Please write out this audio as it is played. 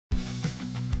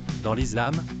Dans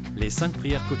l'islam, les 5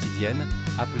 prières quotidiennes,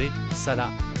 appelées Salah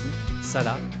ou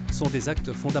Salah, sont des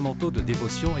actes fondamentaux de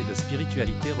dévotion et de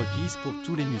spiritualité requises pour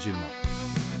tous les musulmans.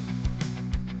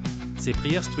 Ces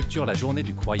prières structurent la journée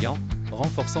du croyant,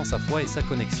 renforçant sa foi et sa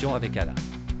connexion avec Allah.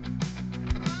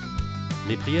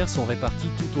 Les prières sont réparties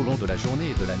tout au long de la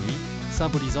journée et de la nuit,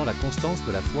 symbolisant la constance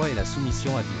de la foi et la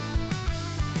soumission à Dieu.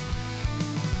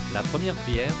 La première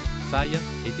prière, Fajr,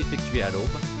 est effectuée à l'aube,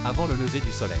 avant le lever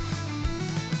du soleil.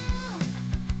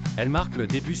 Elle marque le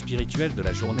début spirituel de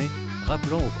la journée,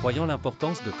 rappelant aux croyants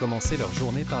l'importance de commencer leur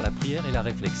journée par la prière et la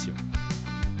réflexion.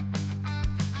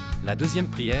 La deuxième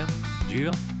prière,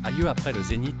 dure, a lieu après le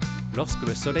zénith, lorsque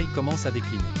le soleil commence à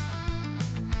décliner.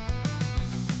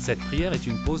 Cette prière est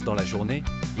une pause dans la journée,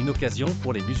 une occasion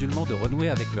pour les musulmans de renouer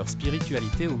avec leur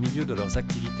spiritualité au milieu de leurs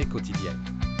activités quotidiennes.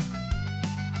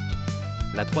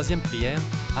 La troisième prière,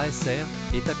 Elles,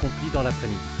 est accomplie dans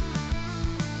l'après-midi.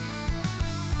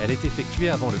 Elle est effectuée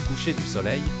avant le coucher du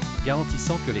soleil,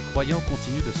 garantissant que les croyants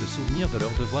continuent de se souvenir de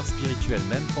leurs devoirs spirituels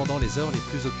même pendant les heures les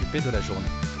plus occupées de la journée.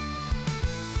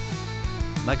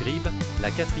 Maghrib,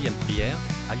 la quatrième prière,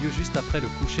 a lieu juste après le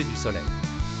coucher du soleil.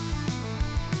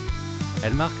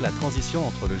 Elle marque la transition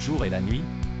entre le jour et la nuit,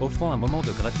 offrant un moment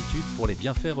de gratitude pour les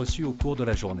bienfaits reçus au cours de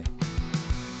la journée.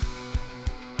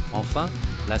 Enfin,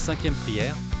 la cinquième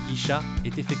prière, Isha,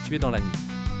 est effectuée dans la nuit.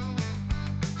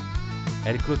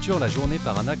 Elle clôture la journée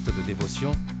par un acte de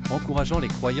dévotion, encourageant les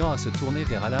croyants à se tourner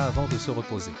vers Allah avant de se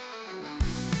reposer.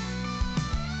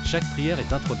 Chaque prière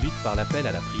est introduite par l'appel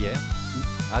à la prière,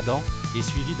 ou Adam, et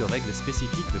suivie de règles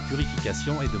spécifiques de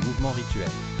purification et de mouvements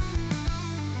rituels.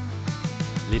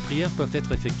 Les prières peuvent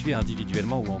être effectuées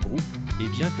individuellement ou en groupe, et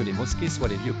bien que les mosquées soient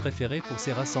les lieux préférés pour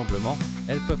ces rassemblements,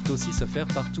 elles peuvent aussi se faire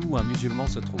partout où un musulman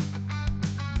se trouve.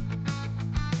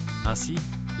 Ainsi,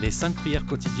 les 5 prières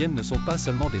quotidiennes ne sont pas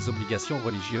seulement des obligations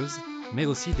religieuses, mais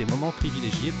aussi des moments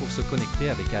privilégiés pour se connecter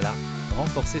avec Allah,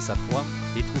 renforcer sa foi,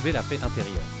 et trouver la paix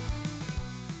intérieure.